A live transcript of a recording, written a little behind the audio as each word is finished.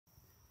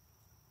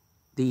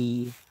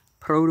The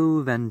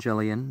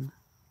Protevangelion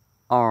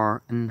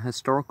are an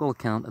historical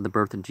account of the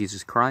birth of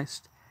Jesus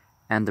Christ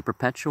and the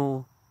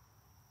perpetual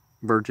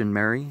Virgin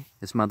Mary,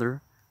 his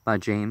mother, by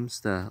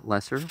James the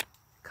Lesser,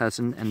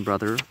 cousin and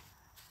brother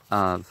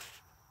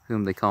of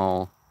whom they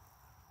call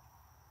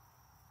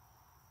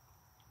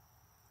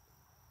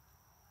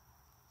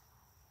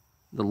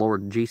the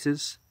Lord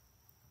Jesus,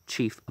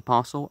 chief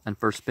apostle and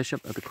first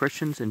bishop of the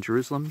Christians in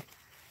Jerusalem.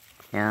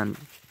 And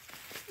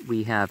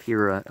we have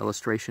here an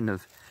illustration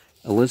of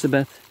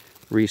Elizabeth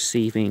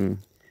receiving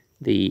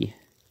the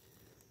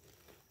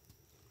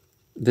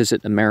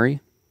visit of Mary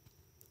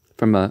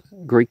from a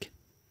Greek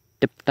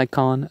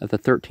diptychon of the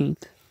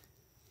 13th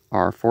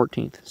or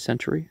 14th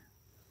century.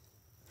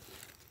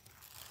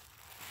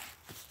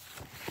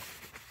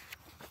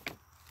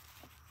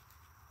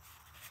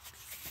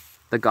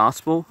 The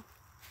Gospel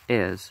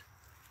is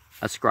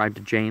ascribed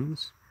to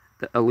James.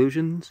 The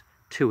allusions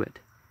to it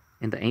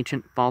in the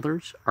ancient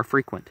fathers are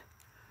frequent.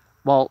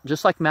 Well,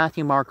 just like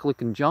Matthew, Mark,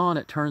 Luke, and John,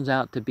 it turns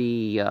out to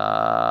be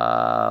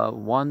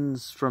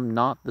ones from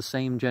not the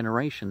same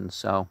generation.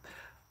 So,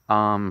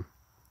 yeah,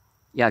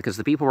 because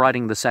the people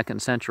writing the 2nd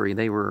century,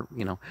 they were,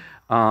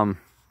 the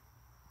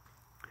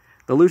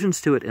allusions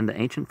to it in the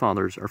ancient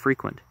fathers are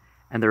frequent,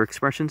 and their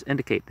expressions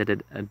indicate that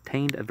it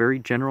attained a very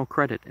general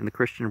credit in the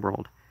Christian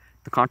world.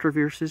 The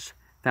controversies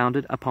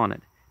founded upon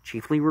it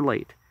chiefly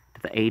relate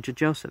to the age of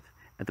Joseph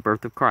at the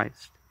birth of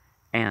Christ,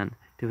 and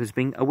to his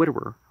being a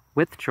widower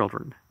with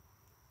children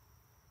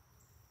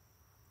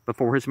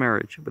before his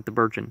marriage with the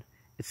Virgin.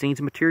 It seems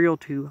material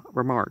to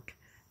remark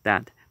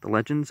that the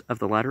legends of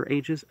the latter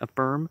ages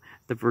affirm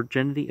the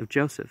virginity of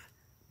Joseph,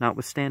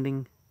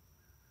 notwithstanding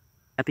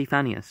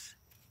Epiphanius,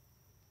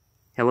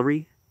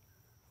 Hilary,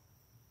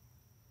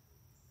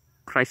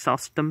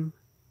 Chrysostom,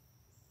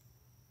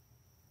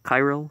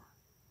 Cyril,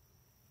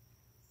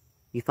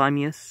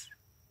 Euthymius,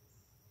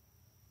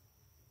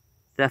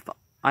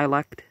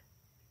 Thephylact,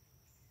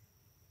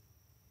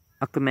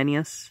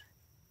 Oecumenius,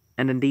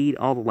 and indeed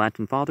all the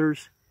Latin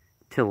fathers,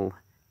 till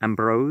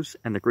Ambrose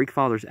and the Greek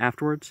fathers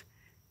afterwards,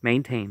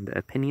 maintained the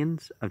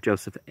opinions of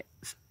Joseph's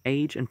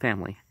age and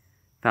family,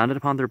 founded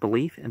upon their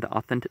belief in the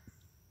authenticity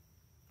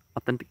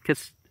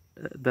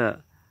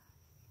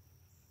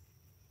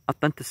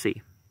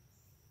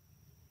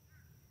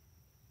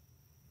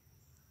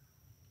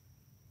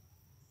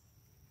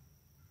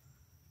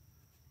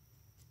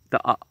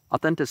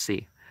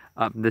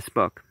of this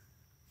book.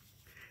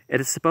 It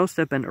is supposed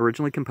to have been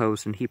originally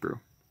composed in Hebrew.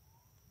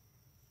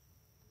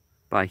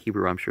 By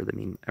Hebrew, I'm sure they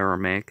mean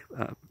Aramaic.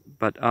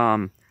 But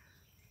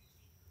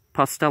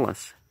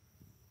Postellus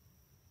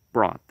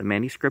brought the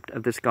manuscript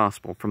of this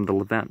gospel from the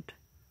Levant,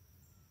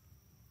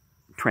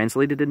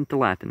 translated it into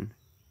Latin,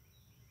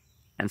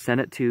 and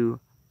sent it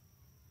to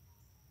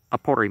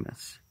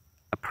Aporimus,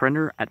 a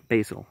printer at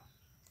Basel,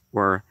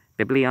 where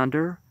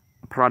Bibliander,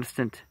 a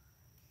Protestant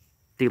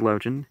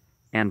theologian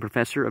and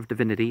professor of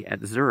divinity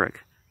at Zurich,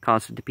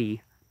 caused it to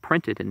be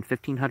printed in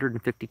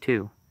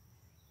 1552.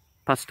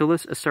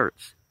 Postellus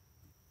asserts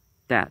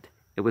that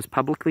it was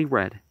publicly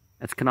read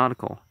as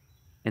canonical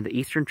in the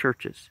Eastern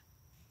churches,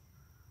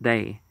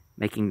 they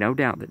making no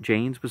doubt that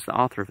James was the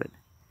author of it.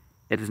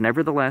 It is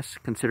nevertheless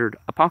considered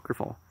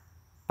apocryphal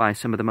by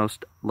some of the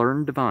most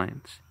learned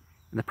divines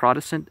in the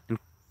Protestant and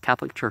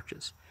Catholic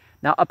churches.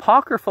 Now,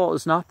 apocryphal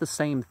is not the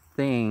same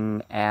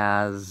thing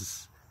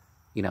as,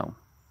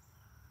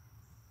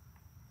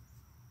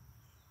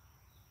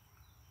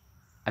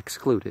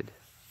 excluded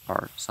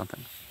or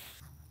something.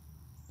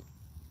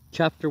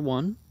 Chapter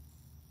 1.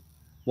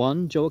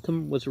 1.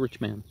 Joachim was a rich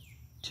man.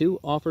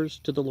 2. Offers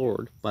to the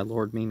Lord, by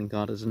Lord meaning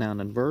God as a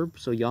noun and verb,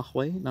 so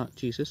Yahweh, not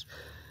Jesus.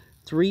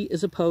 3.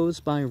 Is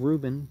opposed by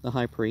Reuben, the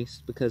high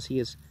priest, because he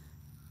has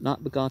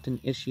not begotten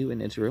issue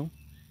in Israel.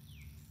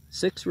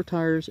 6.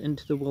 Retires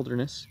into the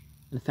wilderness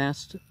and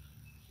fasts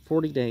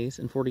 40 days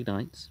and 40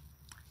 nights.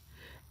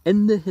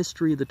 In the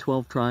history of the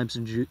 12 tribes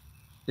of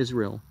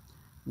Israel,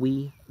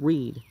 we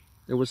read,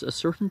 there was a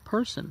certain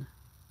person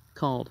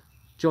called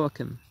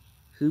Joachim,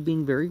 who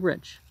being very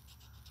rich,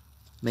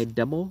 made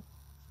double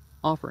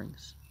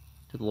offerings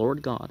to the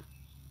Lord God,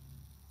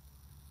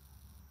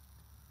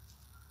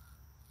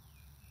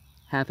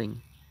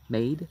 having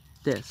made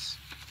this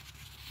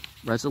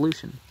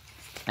resolution,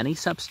 any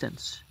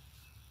substance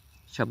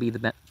shall be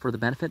for the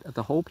benefit of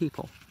the whole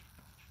people,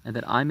 and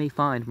that I may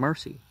find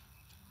mercy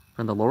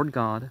from the Lord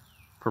God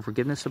for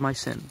forgiveness of my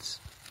sins.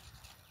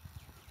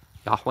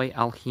 Yahweh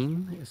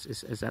Elohim,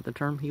 is that the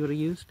term he would have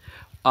used?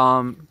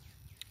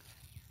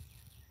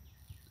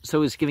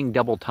 So he's giving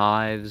double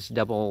tithes,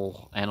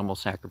 double animal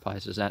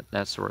sacrifices,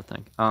 that sort of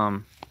thing.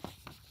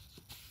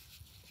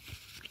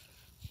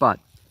 But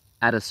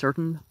at a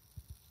certain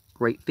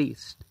great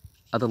feast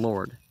of the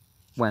Lord,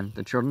 when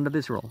the children of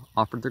Israel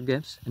offered their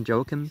gifts, and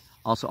Joachim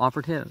also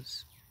offered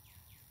his,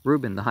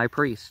 Reuben the high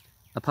priest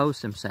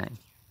opposed him, saying,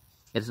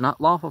 It is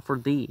not lawful for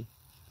thee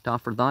to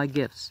offer thy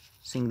gifts,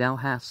 seeing thou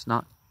hast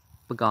not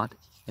begot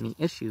any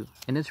issue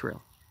in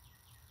Israel.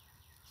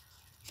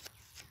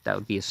 That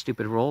would be a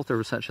stupid rule if there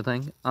was such a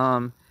thing.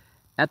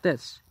 At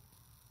this,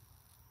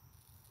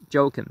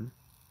 Joachim,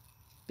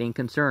 being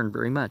concerned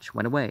very much,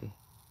 went away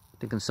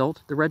to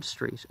consult the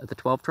registries of the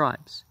 12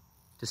 tribes,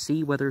 to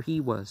see whether he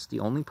was the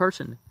only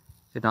person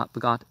who had not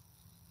begot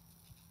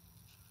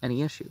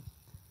any issue.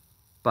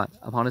 But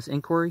upon his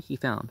inquiry he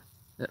found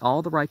that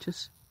all the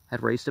righteous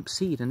had raised up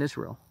seed in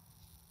Israel.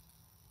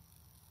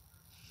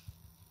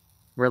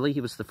 Really,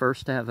 he was the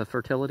first to have a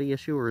fertility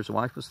issue, or his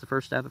wife was the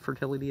first to have a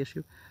fertility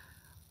issue?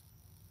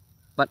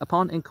 But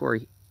upon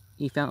inquiry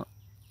he found,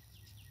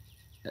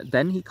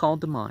 then he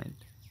called to mind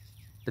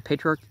the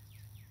patriarch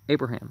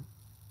Abraham,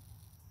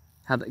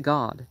 how that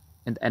God,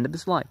 in the end of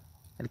his life,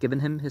 had given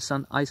him his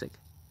son Isaac,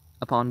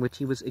 upon which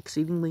he was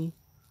exceedingly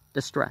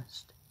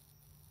distressed,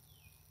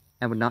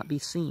 and would not be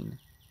seen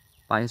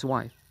by his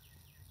wife,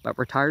 but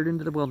retired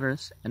into the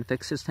wilderness, and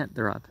fixed his tent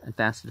thereof, and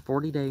fasted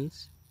 40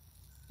 days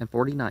and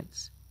 40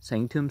 nights,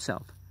 saying to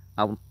himself,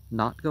 I will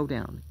not go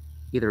down,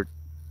 either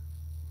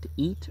to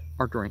eat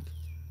or drink,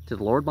 till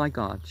the Lord my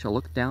God shall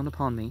look down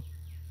upon me,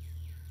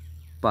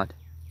 but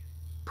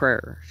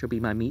prayer shall be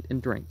my meat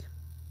and drink.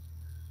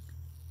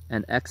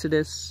 And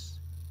Exodus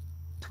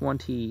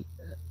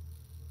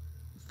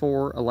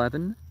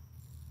 24:11,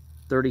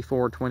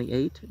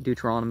 34:28,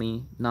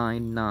 Deuteronomy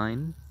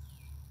 9:9,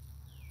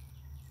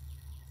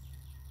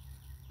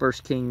 1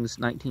 Kings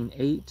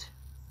 19:8,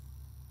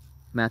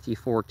 Matthew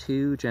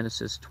 4:2,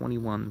 Genesis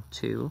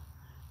 21:2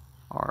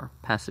 are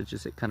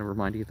passages that kind of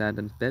remind you of that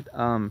in a bit.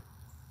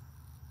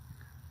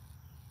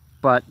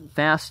 But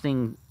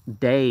fasting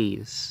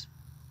days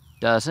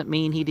doesn't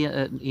mean he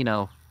did,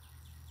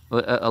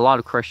 a lot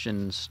of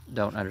Christians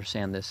don't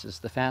understand this as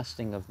the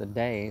fasting of the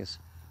days.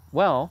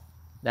 Well,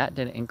 that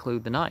didn't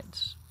include the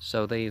nights,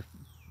 so they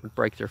would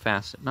break their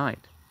fast at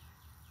night.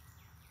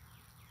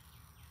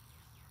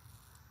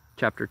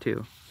 Chapter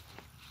 2.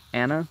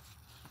 Anna,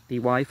 the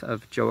wife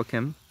of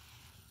Joachim,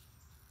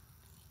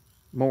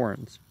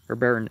 mourns her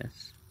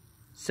barrenness.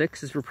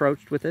 6 is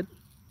reproached with it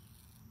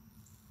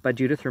by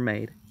Judith her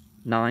maid.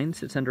 9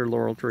 sits under a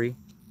laurel tree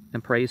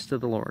and prays to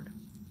the Lord.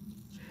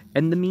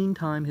 In the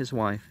meantime his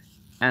wife,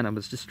 Anna,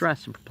 was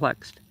distressed and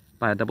perplexed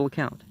by a double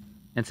account,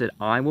 and said,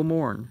 I will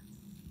mourn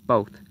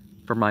both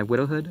for my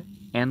widowhood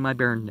and my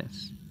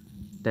barrenness.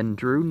 Then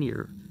drew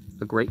near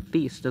a great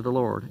feast of the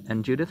Lord,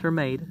 and Judith her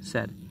maid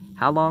said,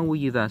 How long will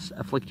you thus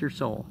afflict your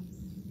soul?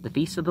 The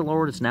feast of the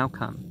Lord is now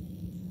come,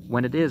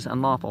 when it is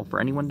unlawful for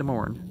anyone to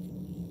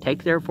mourn.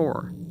 Take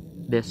therefore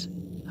this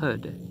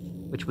hood,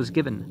 which was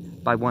given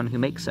by one who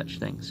makes such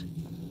things,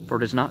 for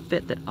it is not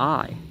fit that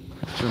I,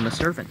 who am a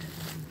servant,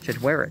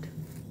 should wear it.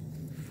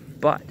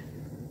 But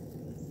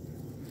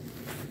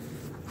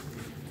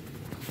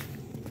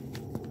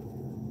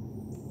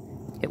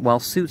it well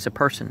suits a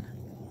person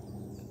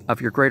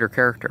of your greater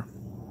character.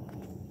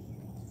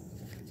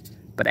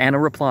 But Anna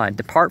replied,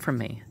 Depart from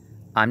me.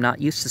 I am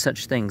not used to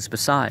such things.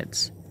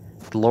 Besides,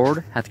 the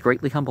Lord hath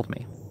greatly humbled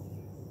me.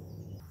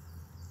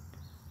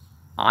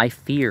 I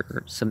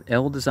fear some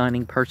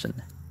ill-designing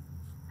person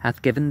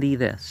hath given thee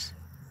this,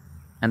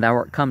 and thou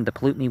art come to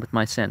pollute me with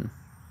my sin.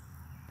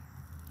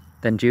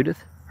 Then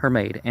Judith, her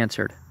maid,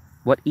 answered,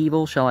 What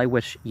evil shall I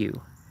wish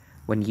you,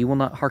 when you will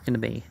not hearken to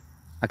me?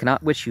 I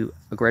cannot wish you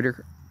a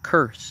greater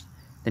curse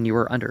than you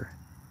are under,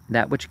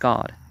 that which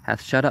God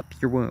hath shut up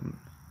your womb,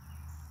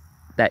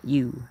 that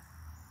you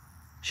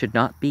should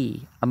not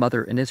be a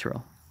mother in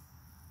Israel.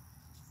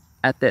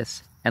 At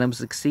this, Anna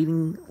was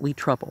exceedingly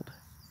troubled,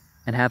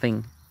 and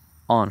having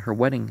on her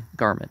wedding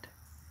garment,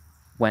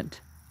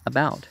 went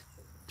about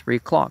 3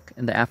 o'clock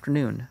in the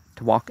afternoon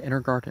to walk in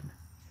her garden.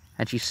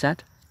 And she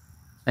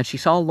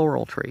saw a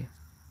laurel tree,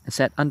 and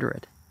sat under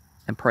it,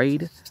 and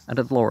prayed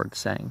unto the Lord,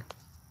 saying,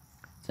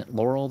 Isn't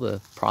laurel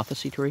the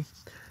prophecy tree?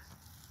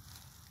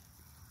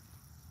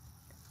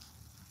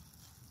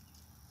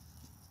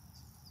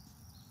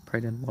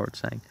 Prayed unto the Lord,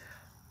 saying,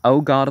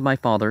 O God of my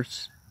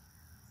fathers,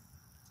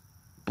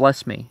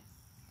 bless me,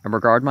 and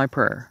regard my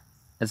prayer,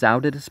 as thou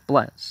didst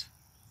bless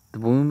the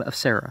womb of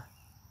Sarah,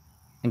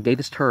 and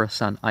gavest her a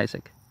son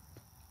Isaac.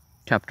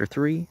 Chapter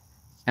 3.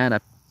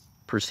 Anna,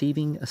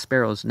 perceiving a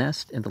sparrow's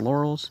nest in the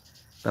laurels,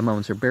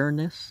 bemoans her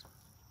barrenness.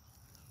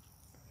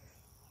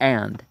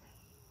 And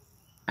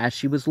as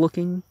she was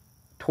looking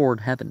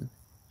toward heaven,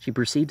 she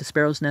perceived a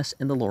sparrow's nest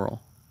in the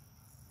laurel.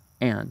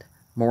 And,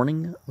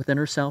 mourning within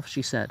herself,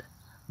 she said,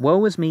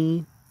 Woe is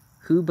me,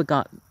 who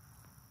begat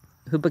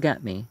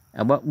me,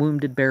 and what womb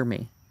did bear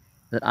me,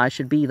 that I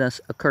should be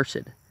thus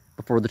accursed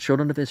before the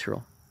children of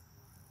Israel,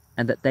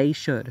 and that they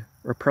should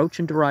reproach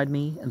and deride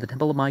me in the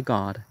temple of my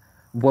God.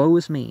 Woe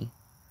is me,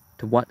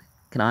 to what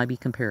can I be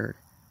compared?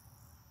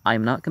 I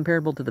am not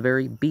comparable to the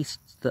very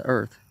beasts of the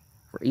earth,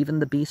 for even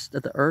the beasts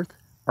of the earth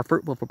are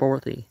fruitful before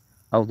thee,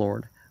 O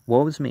Lord.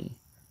 Woe is me,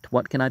 to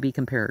what can I be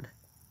compared?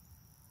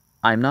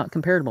 I am not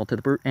comparable to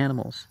the brute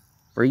animals,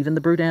 for even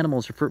the brute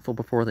animals are fruitful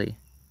before thee,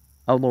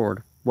 O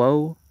Lord.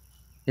 Woe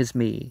is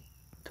me,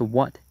 to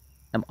what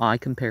am I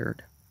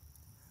compared?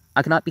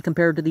 I cannot be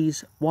compared to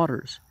these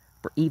waters,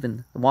 for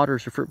even the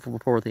waters are fruitful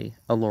before thee,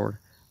 O Lord.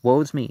 Woe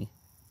is me,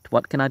 to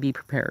what can I be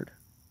compared?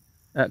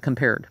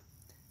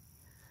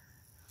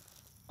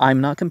 I am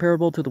not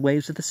comparable to the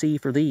waves of the sea,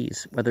 for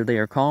these, whether they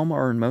are calm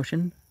or in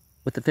motion,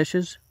 with the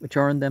fishes which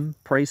are in them,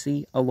 praise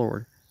thee, O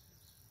Lord.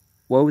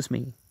 Woe is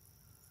me!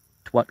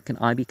 To what can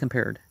I be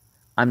compared?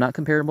 I am not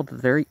comparable to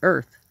the very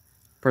earth,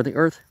 for the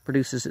earth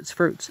produces its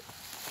fruits,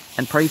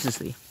 and praises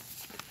thee.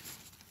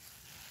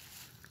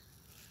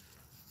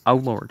 O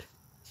Lord.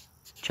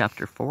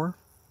 Chapter 4.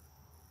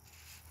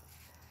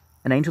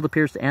 An angel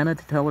appears to Anna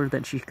to tell her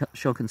that she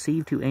shall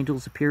conceive. 2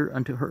 angels appear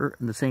unto her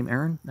in the same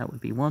errand. That would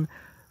be 1.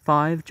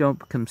 5. Job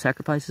becomes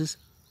sacrifices.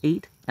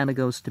 8. Anna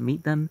goes to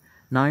meet them.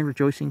 9.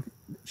 Rejoicing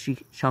she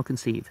shall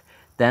conceive.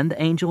 Then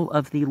the angel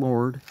of the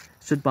Lord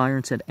stood by her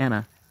and said,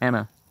 Anna,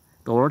 Anna,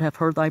 the Lord hath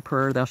heard thy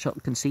prayer. Thou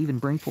shalt conceive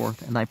and bring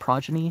forth, and thy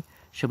progeny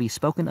shall be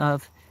spoken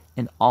of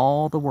in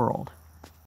all the world.